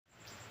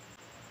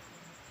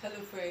Hello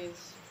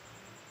friends,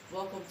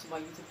 welcome to my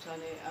YouTube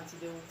channel. And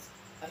today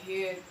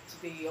here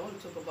today I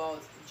want to talk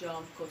about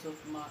Jamb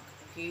cutoff mark.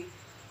 Okay,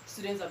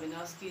 students have been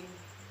asking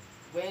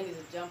when is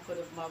the Jamb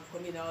cutoff mark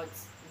coming out?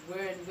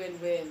 When?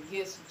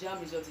 Yes, Jamb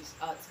result is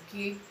out.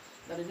 Okay,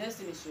 now the next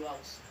thing is to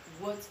ask,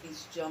 what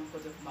is Jamb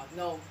cutoff mark?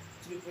 Now,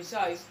 to be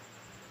precise,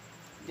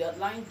 the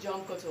outline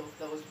Jamb cutoff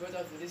that was brought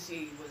out for this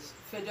year was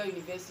federal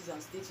universities and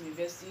state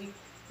university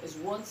is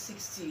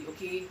 160.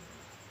 Okay,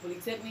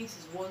 Polytechnics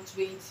is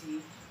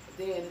 120.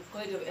 Then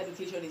College of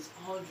Education is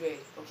 100.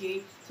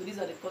 Okay, so these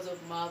are the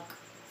cutoff mark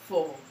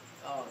for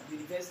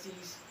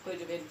universities,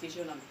 College of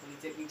Education, and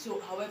Polytechnics. So,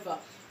 however,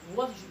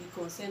 what you should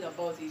be concerned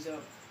about is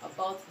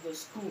about the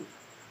school,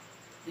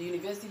 the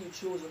university you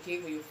chose, okay,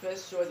 for your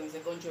first choice and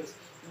second choice.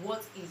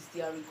 What is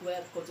their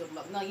required cutoff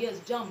mark? Now, yes,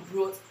 Jamb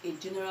brought a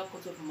general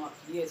cutoff mark,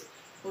 yes,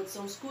 but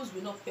some schools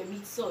will not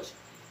permit such.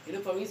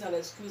 For instance,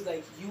 like schools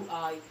like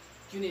UI,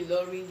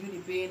 Unilorin,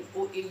 Unibain,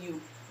 OAU.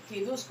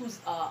 Okay, those schools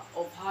are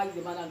of high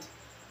demand and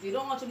they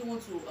don't actually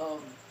want to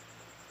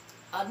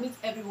admit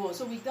everyone.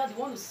 So with that,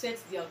 they want to set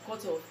their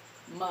cutoff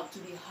mark to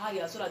be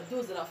higher so that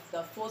those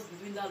that falls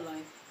between that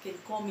line can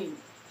come in.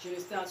 Do you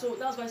understand? So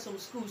that's why some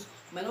schools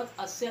might not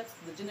accept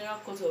the general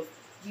cutoff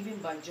given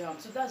by Jamb.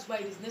 So that's why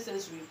it is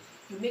necessary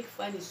you make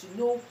findings to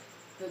know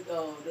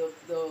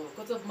the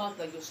cutoff mark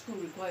that your school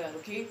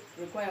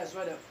requires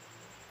rather.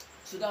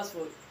 So that's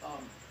for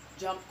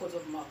Jamb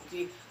cutoff mark.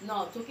 Okay,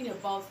 now talking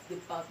about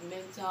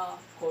departmental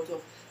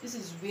cutoff, this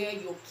is where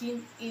your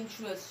keen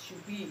interest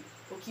should be.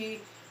 Okay,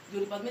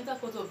 your departmental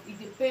cutoff, it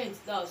depends,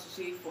 that's to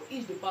say, for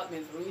each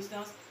department. For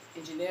instance,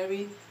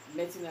 engineering,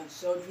 medicine and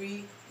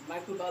surgery,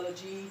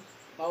 microbiology,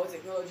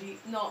 biotechnology.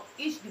 Now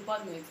each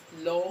department,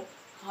 law,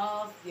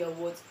 have their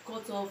what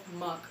cutoff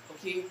mark.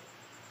 Okay,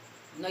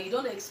 now you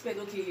don't expect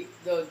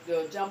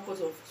the Jamb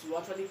cutoff to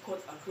actually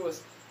cut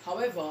across.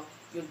 However,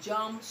 your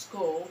Jamb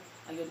score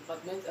and your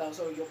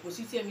your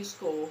post-UTME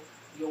score,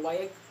 your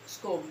WAEC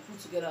score will be put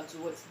together to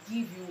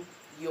give you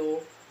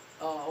your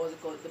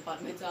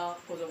departmental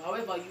cutoff.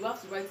 However, you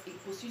have to write a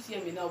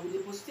post-UTME now with the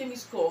post-UTME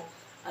score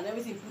and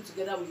everything put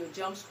together with your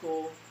Jamb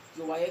score,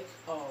 your WAEC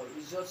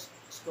results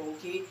score.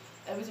 Okay,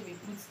 everything will be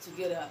put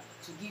together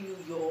to give you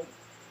your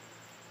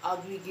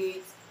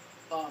aggregate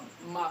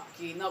mark.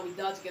 Okay, now with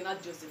that you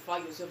cannot justify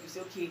yourself. You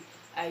say, okay,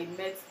 I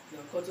met the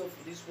cutoff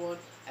for this one,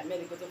 I met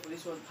the cutoff for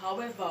this one.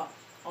 However,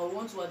 I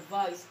want to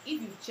advise,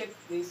 if you've checked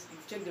this,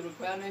 you've checked the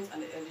requirements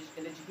and the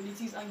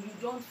eligibilities and you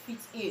don't fit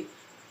in,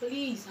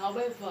 please,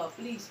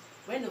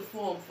 when the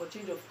form for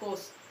change of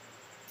course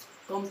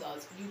comes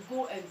out, you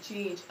go and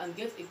change and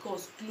get a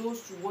course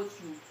close to what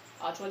you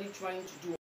are actually trying to do.